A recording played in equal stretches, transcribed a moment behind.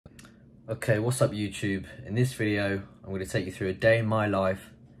Okay, what's up YouTube? In this video, I'm going to take you through a day in my life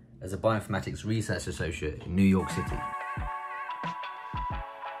as a Bioinformatics Research Associate in New York City.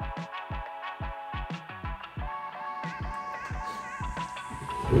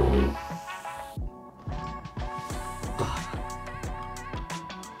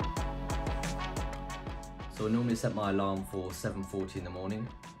 So I normally set my alarm for 7:40 in the morning.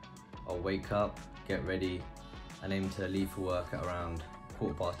 I'll wake up, get ready, and aim to leave for work at around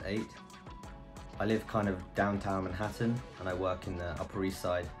 8:15. I live kind of downtown Manhattan and I work in the Upper East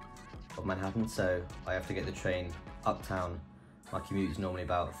Side of Manhattan, so I have to get the train uptown. My commute is normally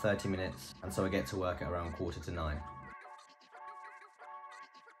about 30 minutes, and so I get to work at around 8:45.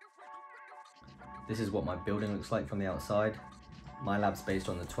 This is what my building looks like from the outside. My lab's based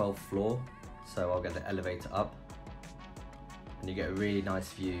on the 12th floor, so I'll get the elevator up and you get a really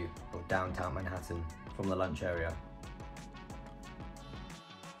nice view of downtown Manhattan from the lunch area.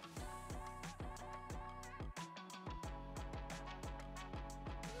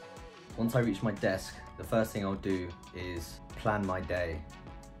 Once I reach my desk, the first thing I'll do is plan my day.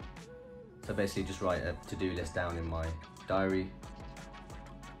 So basically just write a to-do list down in my diary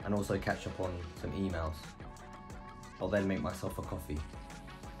and also catch up on some emails. I'll then make myself a coffee.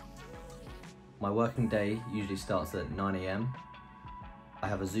 My working day usually starts at 9 AM. I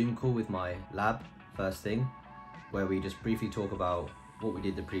have a Zoom call with my lab first thing, where we just briefly talk about what we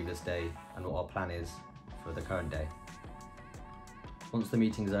did the previous day and what our plan is for the current day. Once the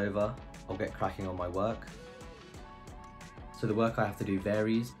meeting's over, I'll get cracking on my work. So the work I have to do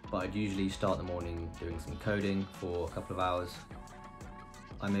varies, but I'd usually start the morning doing some coding for a couple of hours.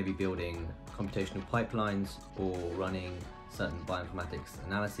 I may be building computational pipelines or running certain bioinformatics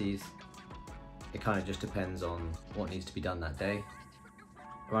analyses. It kind of just depends on what needs to be done that day.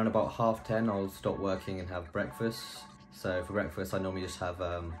 Around about 10:30, I'll stop working and have breakfast. So for breakfast, I normally just have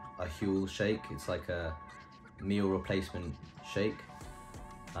a 𝗘𝗶𝗽𝗍𝗶𝗁 shake. It's like a meal replacement shake.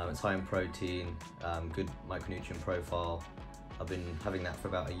 It's high in protein, good micronutrient profile. I've been having that for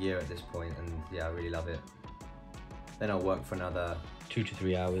about a year at this point, and yeah, I really love it. Then I'll work for another 2 to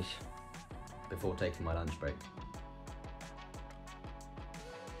 3 hours before taking my lunch break.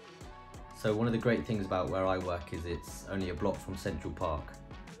 So one of the great things about where I work is it's only a block from Central Park.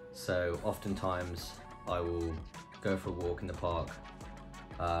 So oftentimes I will go for a walk in the park,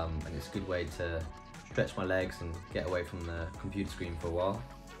 and it's a good way to stretch my legs and get away from the computer screen for a while.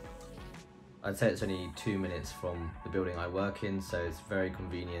 I'd say it's only 2 minutes from the building I work in, so it's very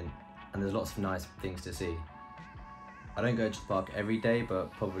convenient and there's lots of nice things to see. I don't go to the park every day,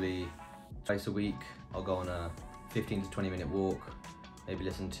 but probably twice a week I'll go on a 15 to 20 minute walk, maybe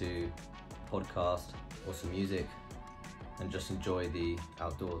listen to a podcast or some music and just enjoy the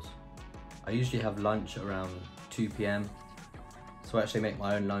outdoors. I usually have lunch around 2 PM, so I actually make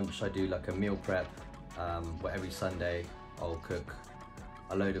my own lunch. I do like a meal prep where every Sunday I'll cook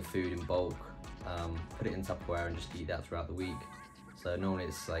a load of food in bulk, put it in Tupperware and just eat that throughout the week. So normally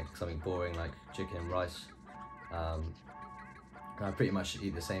it's like something boring like chicken and rice. And I pretty much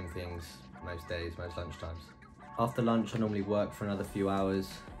eat the same things most days, most lunchtimes. After lunch I normally work for another few hours.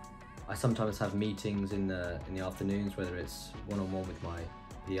 I sometimes have meetings in the afternoons, whether it's one-on-one with my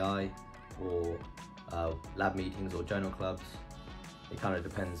PI or lab meetings or journal clubs. It kind of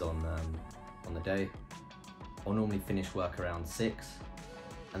depends on the day. I'll normally finish work around 6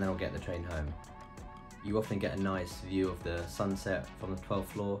 and then I'll get the train home. You often get a nice view of the sunset from the 12th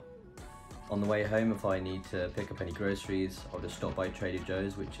floor. On the way home, if I need to pick up any groceries, I'll just stop by Trader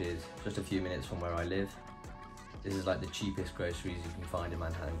Joe's, which is just a few minutes from where I live. This is like the cheapest groceries you can find in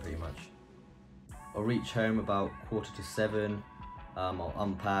Manhattan pretty much. I'll reach home about 6:45. I'll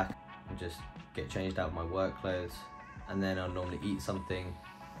unpack and just get changed out of my work clothes, and then I'll normally eat something.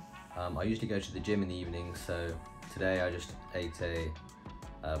 I usually go to the gym in the evening, so today I just ate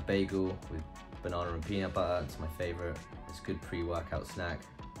a bagel with banana and peanut butter. It's my favourite. It's a good pre-workout snack.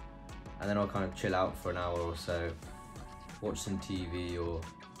 And then I'll kind of chill out for an hour or so, watch some TV or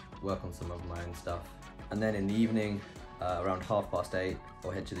work on some of my own stuff. And then in the evening, around 8:30,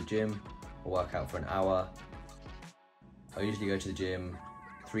 I'll head to the gym. I'll work out for an hour. I usually go to the gym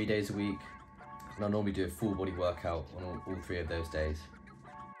 3 days a week, and I'll normally do a full body workout on all 3 of those days.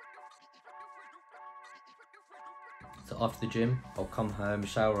 So after the gym, I'll come home,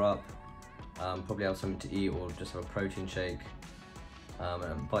 shower up, probably have something to eat or just have a protein shake.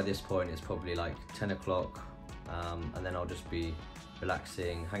 And by this point, it's probably like 10 o'clock, and then I'll just be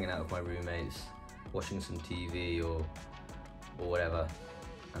relaxing, hanging out with my roommates, watching some TV or whatever.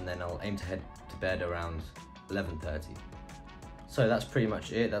 And then I'll aim to head to bed around 11:30. So that's pretty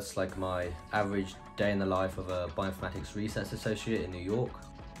much it. That's like my average day in the life of a Bioinformatics Research Associate in New York.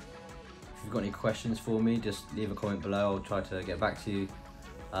 If you've got any questions for me, just leave a comment below. I'll try to get back to you.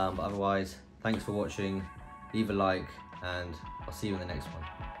 But otherwise, thanks for watching. Leave a like, and I'll see you in the next one.